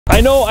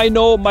I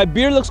know, my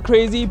beard looks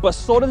crazy, but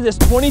so does this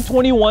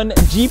 2021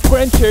 Jeep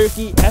Grand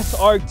Cherokee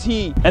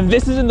SRT. And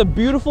this is in the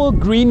beautiful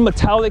green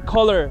metallic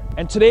color.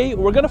 And today,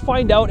 we're gonna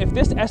find out if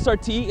this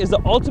SRT is the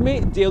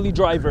ultimate daily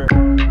driver.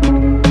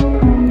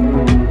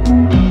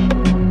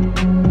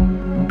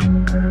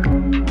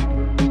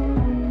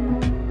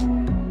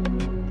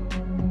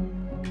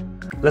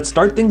 Let's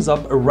start things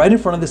up right in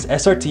front of this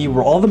SRT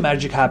where all the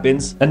magic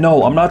happens. And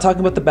no, I'm not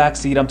talking about the back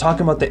seat, I'm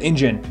talking about the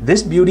engine.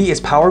 This beauty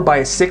is powered by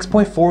a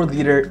 6.4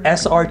 liter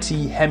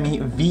SRT Hemi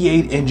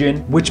V8 engine,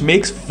 which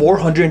makes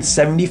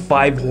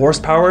 475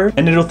 horsepower,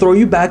 and it'll throw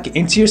you back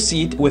into your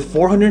seat with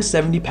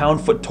 470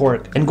 pound-foot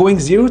torque. And going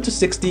 0 to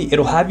 60,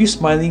 it'll have you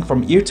smiling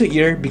from ear to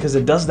ear because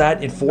it does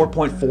that in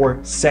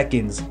 4.4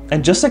 seconds.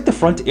 And just like the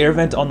front air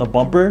vent on the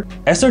bumper,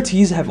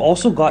 SRTs have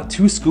also got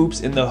 2 scoops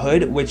in the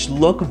hood, which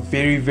look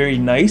very, very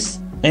nice.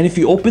 And if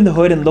you open the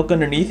hood and look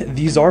underneath,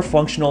 these are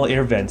functional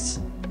air vents.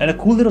 And a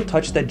cool little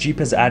touch that Jeep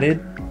has added,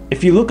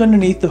 if you look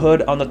underneath the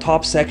hood on the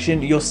top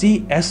section, you'll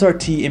see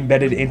SRT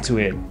embedded into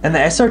it. And the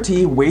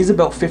SRT weighs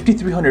about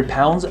 5,300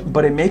 pounds,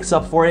 but it makes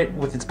up for it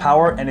with its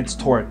power and its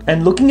torque.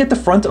 And looking at the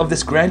front of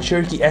this Grand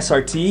Cherokee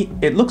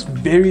SRT, it looks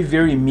very,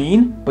 very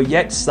mean, but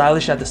yet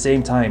stylish at the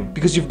same time.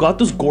 Because you've got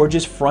those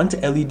gorgeous front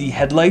LED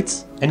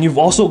headlights, and you've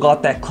also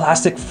got that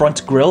classic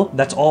front grille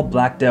that's all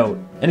blacked out.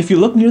 And if you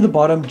look near the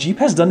bottom, Jeep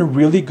has done a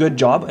really good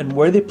job on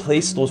where they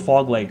place those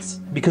fog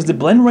lights, because they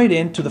blend right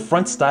into the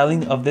front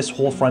styling of this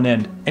whole front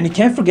end. And you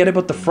can't forget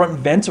about the front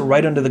vent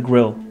right under the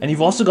grille. And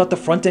you've also got the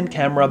front end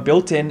camera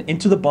built in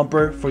into the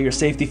bumper for your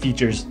safety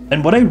features.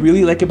 And what I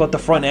really like about the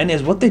front end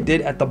is what they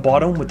did at the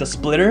bottom with the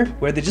splitter,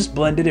 where they just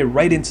blended it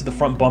right into the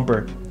front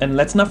bumper. And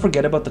let's not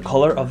forget about the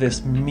color of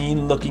this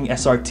mean looking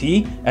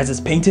SRT, as it's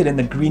painted in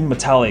the green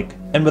metallic.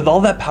 And with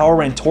all that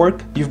power and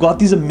torque, you've got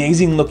these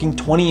amazing looking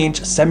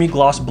 20-inch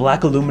semi-gloss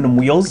black aluminum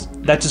wheels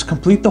that just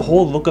complete the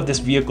whole look of this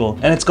vehicle.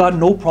 And it's got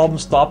no problem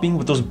stopping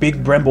with those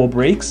big Brembo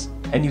brakes.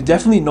 And you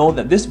definitely know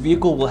that this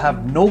vehicle will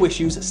have no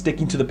issues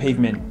sticking to the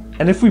pavement.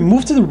 And if we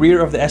move to the rear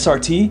of the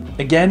SRT,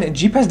 again,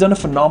 Jeep has done a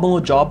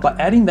phenomenal job by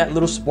adding that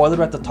little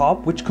spoiler at the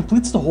top, which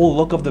completes the whole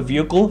look of the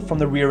vehicle from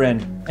the rear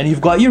end. And you've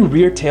got your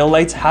rear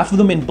taillights, half of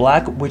them in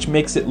black, which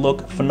makes it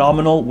look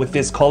phenomenal with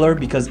this color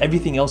because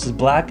everything else is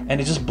black and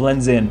it just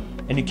blends in.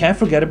 And you can't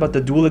forget about the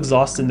dual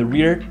exhaust in the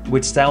rear,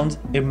 which sounds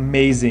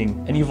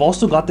amazing. And you've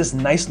also got this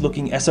nice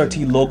looking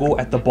SRT logo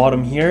at the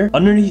bottom here.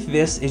 Underneath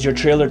this is your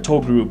trailer tow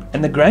group.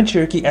 And the Grand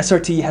Cherokee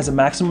SRT has a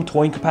maximum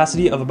towing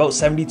capacity of about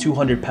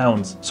 7,200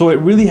 pounds. So it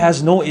really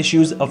has no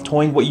issues of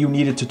towing what you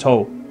needed to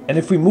tow. And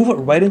if we move it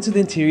right into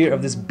the interior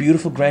of this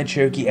beautiful Grand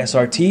Cherokee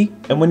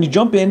SRT, and when you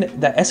jump in,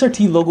 that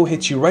SRT logo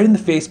hits you right in the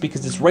face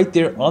because it's right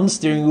there on the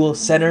steering wheel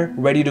center,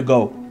 ready to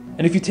go.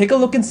 And if you take a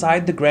look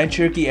inside the Grand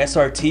Cherokee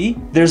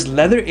SRT, there's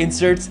leather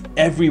inserts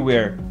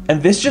everywhere.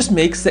 And this just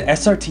makes the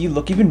SRT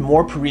look even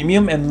more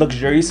premium and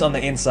luxurious on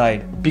the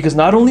inside. Because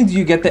not only do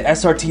you get the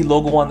SRT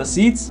logo on the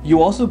seats,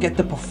 you also get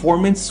the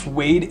performance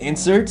suede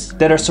inserts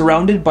that are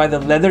surrounded by the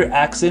leather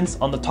accents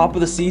on the top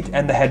of the seat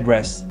and the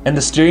headrest. And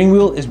the steering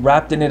wheel is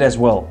wrapped in it as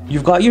well.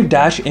 You've got your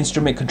dash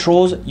instrument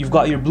controls, you've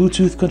got your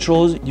Bluetooth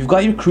controls, you've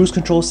got your cruise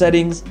control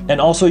settings,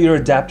 and also your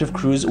adaptive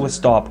cruise with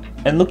stop.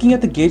 And looking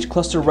at the gauge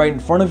cluster right in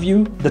front of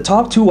you, the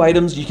top 2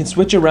 items you can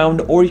switch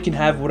around, or you can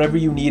have whatever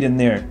you need in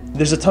there.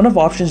 There's a ton of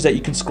options that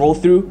you can scroll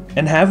through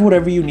and have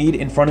whatever you need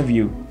in front of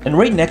you. And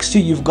right next to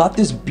you, you've got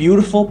this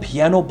beautiful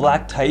piano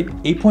black type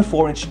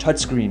 8.4-inch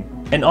touchscreen.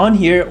 And on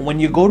here, when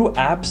you go to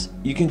apps,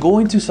 you can go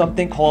into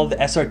something called the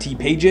SRT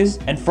pages,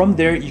 and from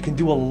there you can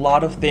do a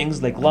lot of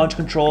things like launch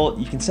control.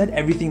 You can set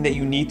everything that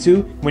you need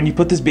to when you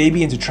put this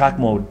baby into track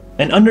mode.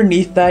 And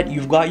underneath that,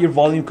 you've got your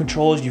volume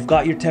controls, you've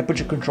got your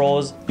temperature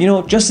controls, you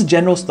know, just the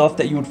general stuff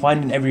that you would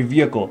find in every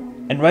vehicle.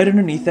 And right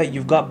underneath that,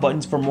 you've got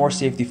buttons for more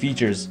safety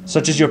features,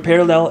 such as your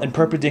parallel and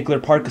perpendicular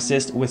park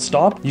assist with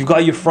stop. You've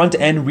got your front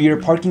and rear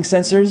parking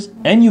sensors,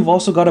 and you've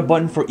also got a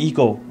button for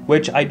eco,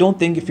 which I don't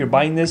think if you're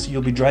buying this,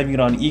 you'll be driving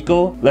it on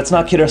eco. Let's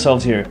not kid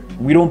ourselves here.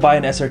 We don't buy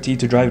an SRT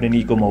to drive it in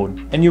eco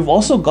mode. And you've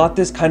also got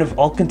this kind of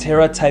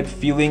Alcantara type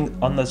feeling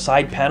on the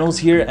side panels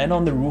here and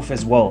on the roof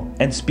as well.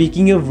 And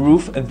speaking of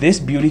roof, this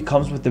beauty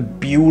comes with a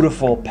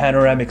beautiful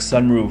panoramic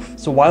sunroof.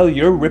 So while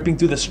you're ripping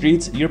through the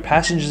streets, your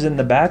passengers in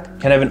the back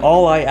can have an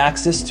all-eye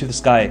access to the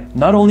sky.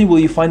 Not only will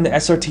you find the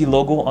SRT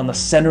logo on the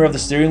center of the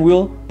steering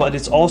wheel, but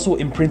it's also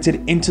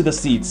imprinted into the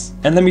seats.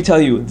 And let me tell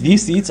you,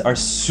 these seats are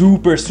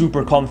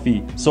super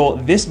comfy. So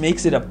this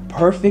makes it a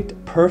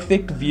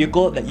perfect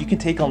vehicle that you can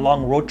take on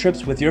long road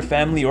trips with your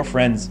family or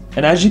friends.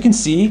 And as you can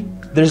see,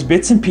 there's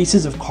bits and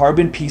pieces of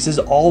carbon pieces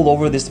all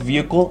over this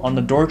vehicle, on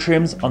the door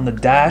trims, on the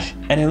dash,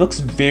 and it looks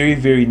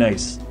very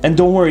nice. And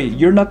don't worry,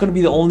 you're not going to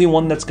be the only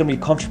one that's going to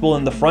be comfortable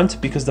in the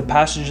front, because the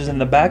passengers in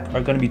the back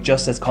are going to be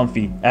just as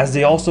comfy, as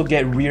they also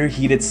get rear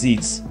heated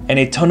seats and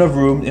a ton of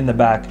room in the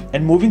back.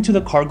 And moving to the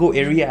cargo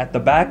area at the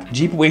back,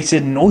 Jeep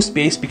wasted no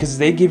space because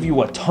they give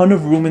you a ton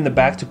of room in the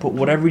back to put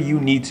whatever you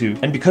need to.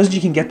 And because you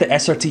can get the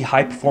SRT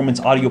high performance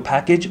audio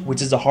package,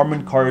 which is a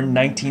Harman Kardon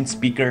 19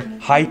 speaker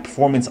high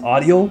performance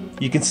audio,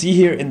 you can see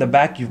here in the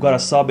back, you've got a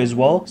sub as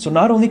well. So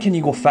not only can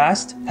you go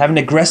fast, have an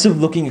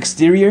aggressive looking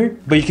exterior,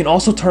 but you can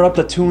also turn up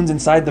the tunes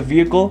inside the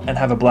vehicle and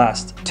have a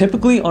blast.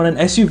 Typically on an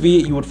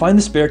SUV, you would find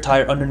the spare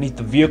tire underneath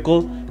the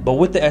vehicle, but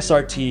with the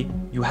SRT,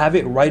 you have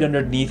it right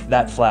underneath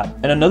that flap.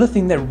 And another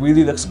thing that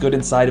really looks good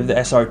inside of the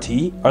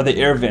SRT are the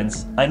air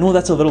vents. I know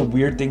that's a little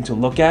weird thing to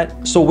look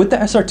at. So with the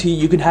SRT,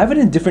 you can have it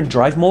in different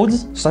drive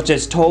modes, such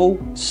as tow,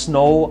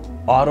 snow,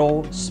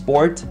 auto,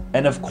 sport,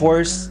 and of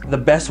course, the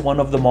best one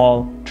of them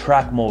all,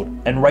 track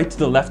mode. And right to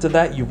the left of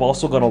that, you've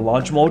also got a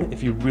launch mode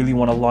if you really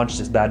want to launch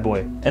this bad boy.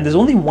 And there's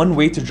only one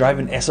way to drive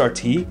an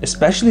SRT,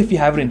 especially if you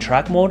have it in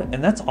track mode,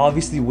 and that's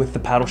obviously with the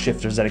paddle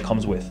shifters that it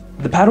comes with.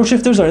 The paddle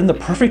shifters are in the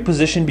perfect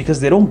position because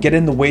they don't get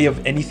in the way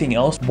of anything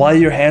else while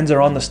your hands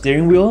are on the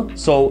steering wheel,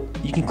 so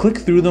you can click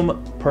through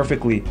them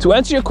perfectly. To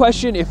answer your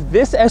question, if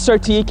this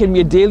SRT can be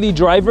a daily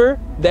driver,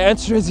 the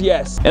answer is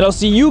yes. And I'll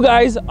see you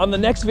guys on the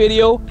next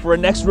video for a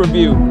next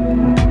review.